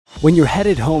When you're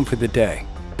headed home for the day,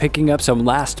 picking up some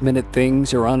last-minute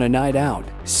things or on a night out,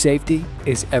 safety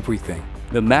is everything.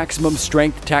 The maximum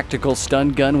strength tactical stun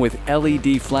gun with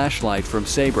LED flashlight from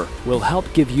SABRE will help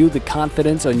give you the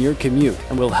confidence on your commute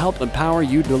and will help empower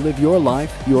you to live your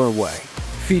life your way.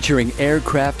 Featuring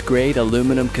aircraft-grade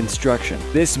aluminum construction,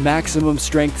 this maximum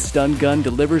strength stun gun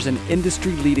delivers an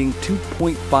industry-leading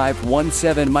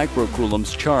 2.517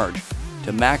 microcoulombs charge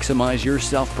to maximize your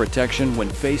self-protection when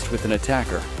faced with an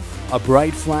attacker. A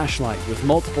bright flashlight with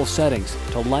multiple settings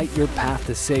to light your path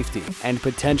to safety and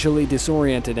potentially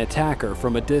disorient an attacker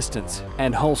from a distance,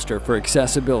 and holster for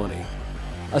accessibility.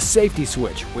 A safety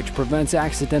switch which prevents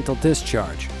accidental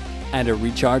discharge, and a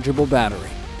rechargeable battery.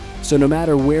 So no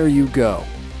matter where you go,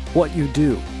 what you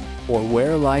do, or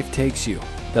where life takes you,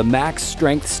 the max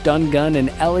strength stun gun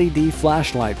and LED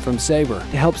flashlight from SABRE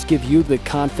helps give you the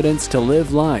confidence to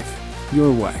live life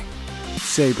your way.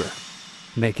 SABRE.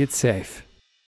 Make it safe.